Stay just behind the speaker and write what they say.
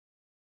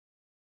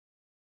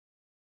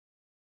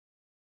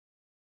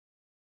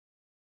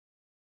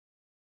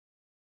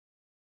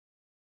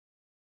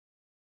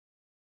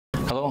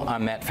Hello,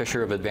 I'm Matt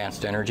Fisher of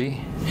Advanced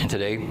Energy, and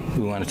today we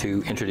wanted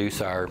to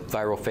introduce our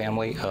Thyro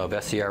family of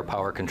SCR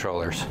power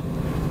controllers.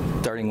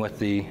 Starting with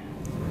the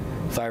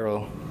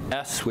Thyro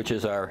S, which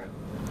is our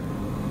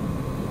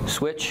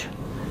switch.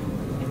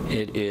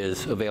 It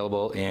is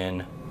available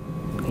in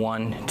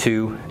 1,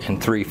 2, and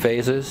 3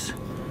 phases,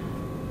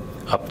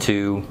 up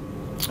to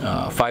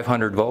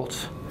 500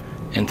 volts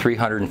and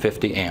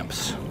 350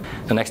 amps.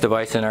 The next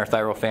device in our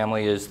Thyro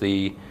family is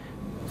the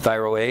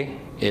Thyro A.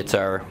 It's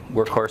our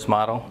workhorse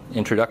model,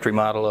 introductory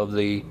model of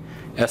the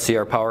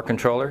SCR power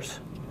controllers.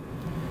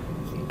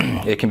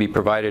 It can be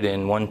provided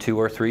in 1, 2,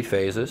 or 3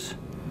 phases.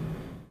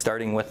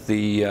 Starting with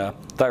the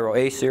Thyro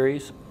A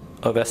series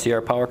of SCR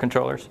power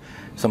controllers,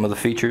 some of the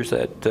features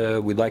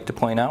that we'd like to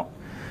point out.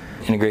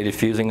 Integrated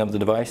fusing of the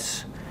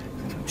device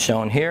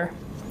shown here.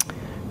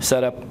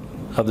 Setup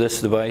of this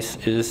device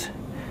is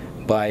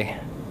by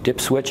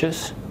dip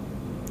switches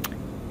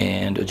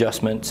and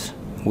adjustments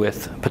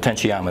with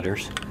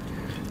potentiometers.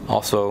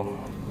 Also,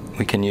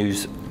 we can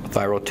use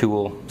Thyro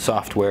Tool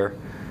software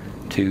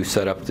to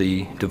set up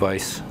the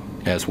device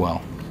as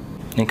well.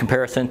 In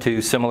comparison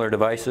to similar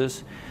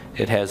devices,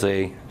 it has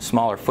a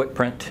smaller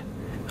footprint,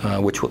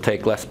 which will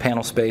take less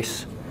panel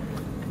space.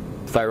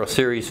 Thyro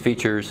series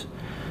features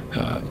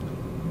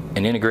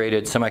an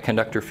integrated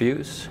semiconductor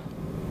fuse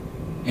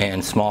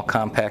and small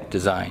compact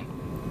design.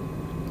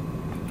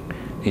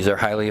 These are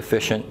highly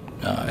efficient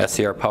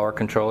SCR power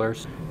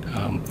controllers,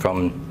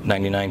 from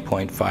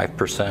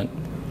 99.5%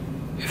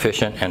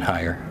 efficient and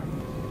higher.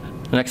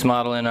 The next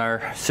model in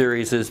our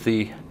series is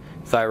the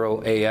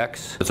Thyro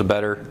AX. It's a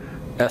better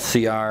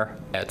SCR.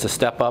 It's a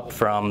step up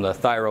from the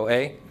Thyro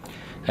A.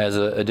 Has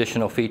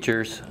additional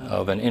features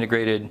of an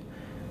integrated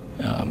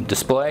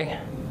display.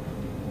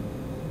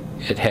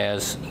 It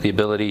has the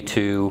ability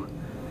to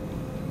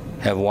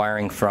have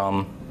wiring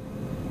from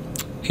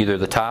either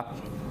the top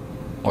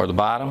or the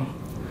bottom.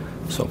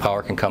 So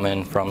power can come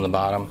in from the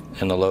bottom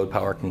and the load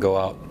power can go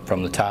out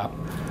from the top.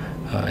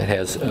 It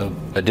has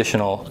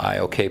additional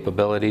I/O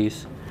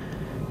capabilities.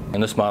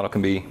 And this model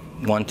can be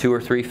 1, 2, or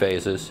 3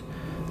 phases.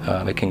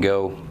 It can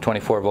go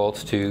 24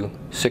 volts to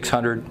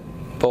 600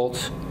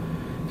 volts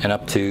and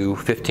up to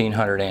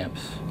 1500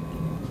 amps.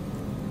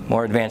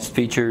 More advanced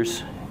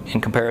features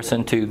in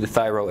comparison to the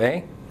Thyro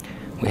A.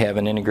 We have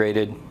an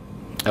integrated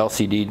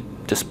LCD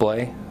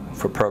display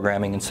for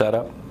programming and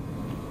setup.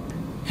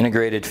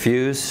 Integrated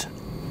fuse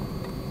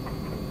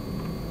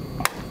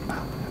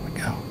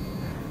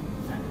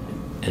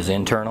is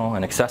internal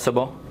and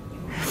accessible.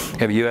 We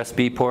have a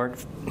USB port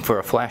for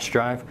a flash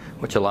drive,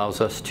 which allows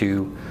us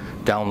to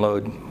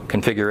download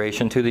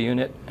configuration to the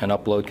unit and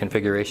upload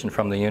configuration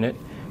from the unit,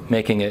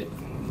 making it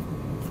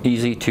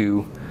easy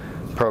to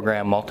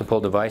program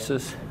multiple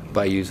devices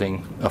by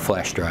using a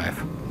flash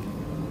drive.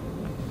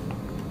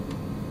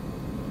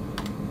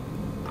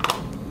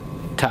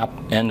 Top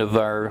end of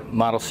our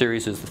model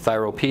series is the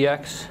Thyro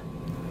PX.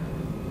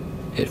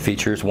 It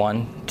features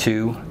 1,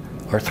 2,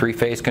 or 3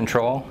 phase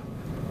control,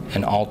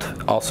 and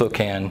also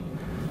can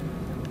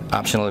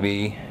optionally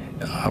be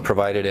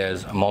provided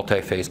as a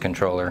multi-phase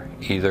controller,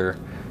 either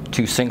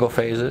 2 single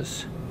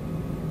phases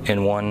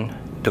in one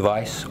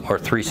device or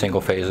 3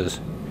 single phases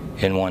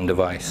in one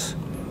device.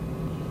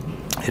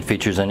 It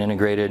features an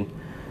integrated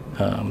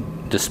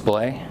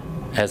display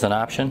as an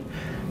option,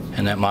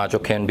 and that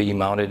module can be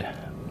mounted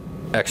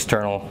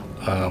external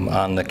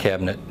on the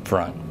cabinet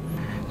front.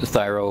 The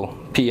Thyro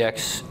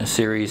PX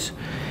series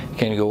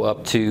can go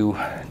up to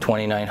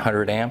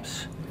 2900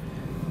 amps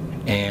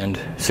and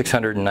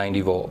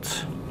 690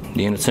 volts.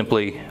 The unit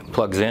simply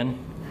plugs in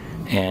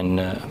and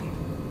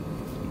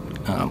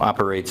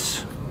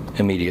operates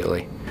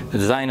immediately. The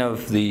design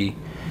of the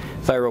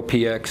Thyro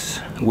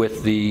PX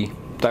with the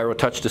Thyro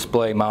touch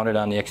display mounted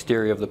on the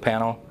exterior of the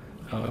panel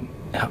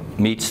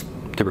meets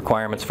the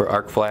requirements for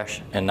arc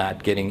flash and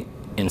not getting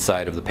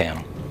inside of the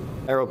panel.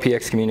 Thyro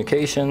PX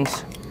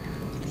communications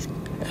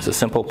is a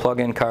simple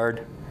plug-in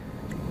card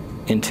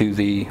into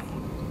the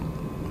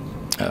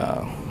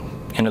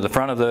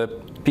front of the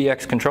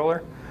PX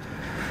controller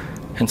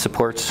and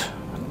supports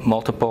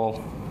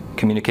multiple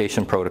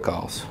communication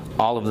protocols.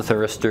 All of the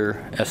Thyristor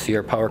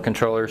SCR power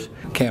controllers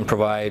can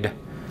provide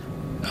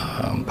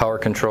power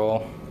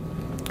control,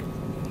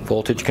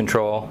 voltage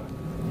control,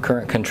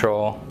 current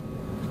control,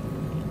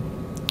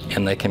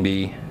 and they can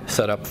be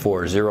set up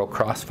for zero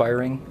cross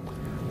firing,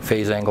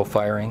 phase angle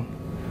firing,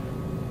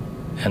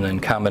 and then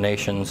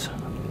combinations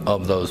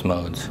of those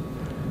modes.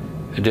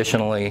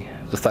 Additionally,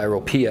 the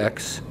Thyro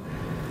PX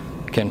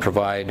can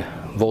provide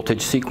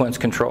voltage sequence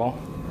control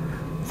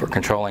for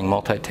controlling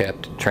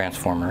multi-tapped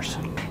transformers.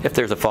 If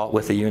there's a fault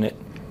with the unit,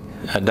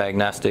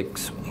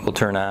 diagnostics will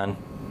turn on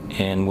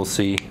and we'll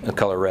see a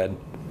color red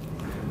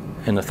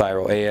in the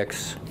Thyro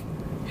AX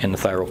and the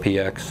Thyro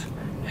PX,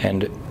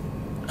 and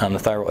on the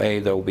Thyro A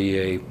there will be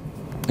a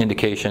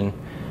indication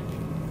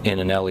in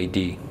an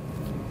LED.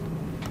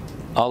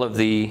 All of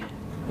the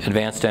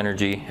Advanced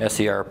Energy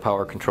SCR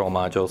power control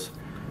modules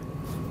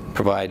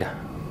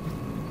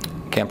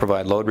can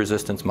provide load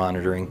resistance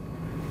monitoring,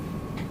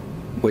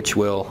 which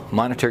will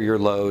monitor your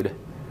load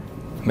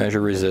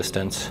measure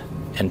resistance,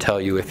 and tell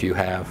you if you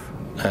have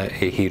a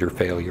heater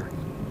failure.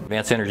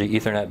 Advanced Energy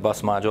Ethernet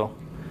bus module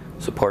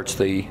supports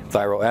the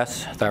Thyro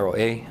S, Thyro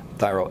A,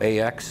 Thyro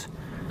AX,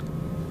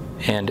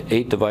 and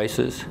 8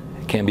 devices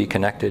can be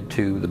connected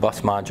to the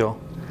bus module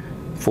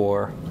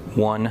for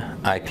one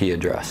IP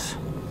address.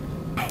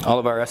 All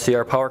of our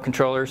SCR power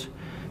controllers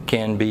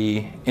can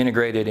be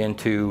integrated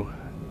into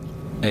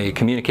a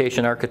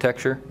communication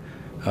architecture.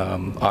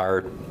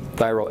 Our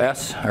Thyro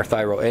S, our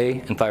Thyro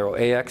A, and Thyro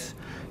AX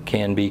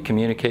can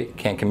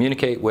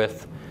communicate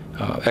with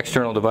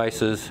external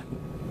devices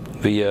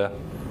via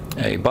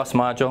a bus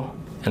module,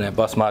 and that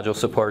bus module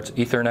supports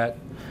Ethernet,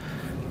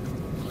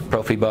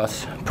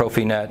 Profibus,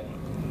 Profinet,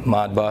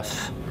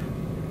 Modbus,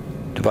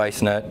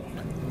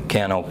 DeviceNet,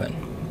 CAN open.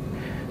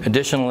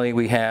 Additionally,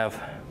 we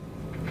have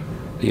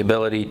the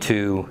ability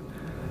to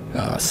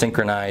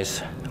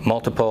synchronize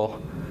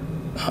multiple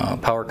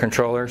power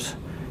controllers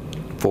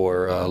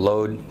for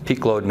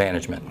peak load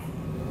management.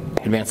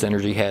 Advanced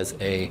Energy has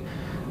a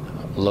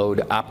load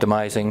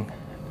optimizing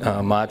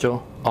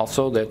module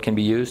also that can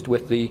be used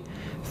with the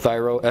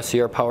Thyro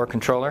SCR power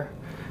controller.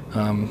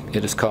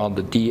 It is called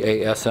the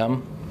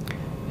DSM,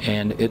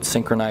 and it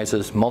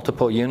synchronizes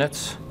multiple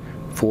units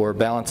for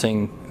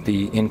balancing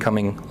the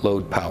incoming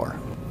load power.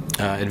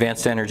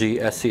 Advanced Energy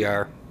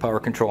SCR power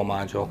control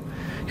module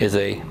is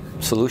a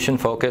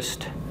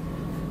solution-focused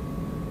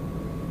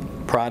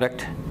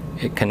product.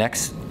 It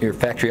connects your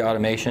factory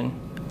automation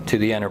to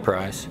the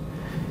enterprise.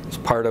 It's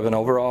part of an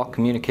overall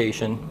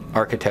communication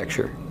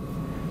architecture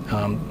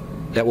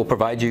that will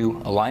provide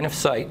you a line of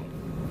sight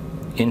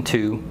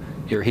into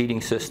your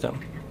heating system.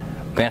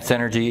 Advanced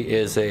Energy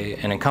is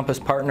an Encompass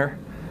partner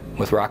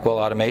with Rockwell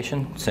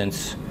Automation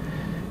since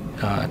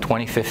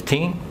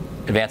 2015.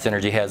 Advanced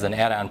Energy has an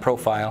add-on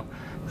profile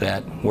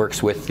that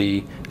works with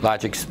the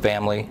Logix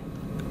family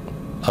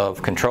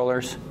of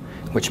controllers,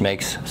 which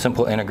makes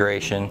simple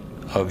integration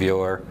of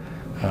your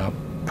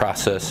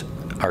process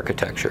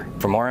architecture.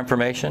 For more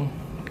information,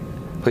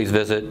 please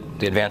visit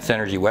the Advanced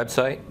Energy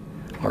website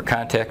or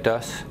contact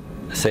us.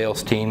 The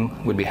sales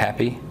team would be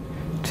happy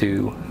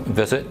to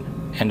visit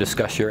and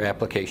discuss your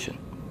application.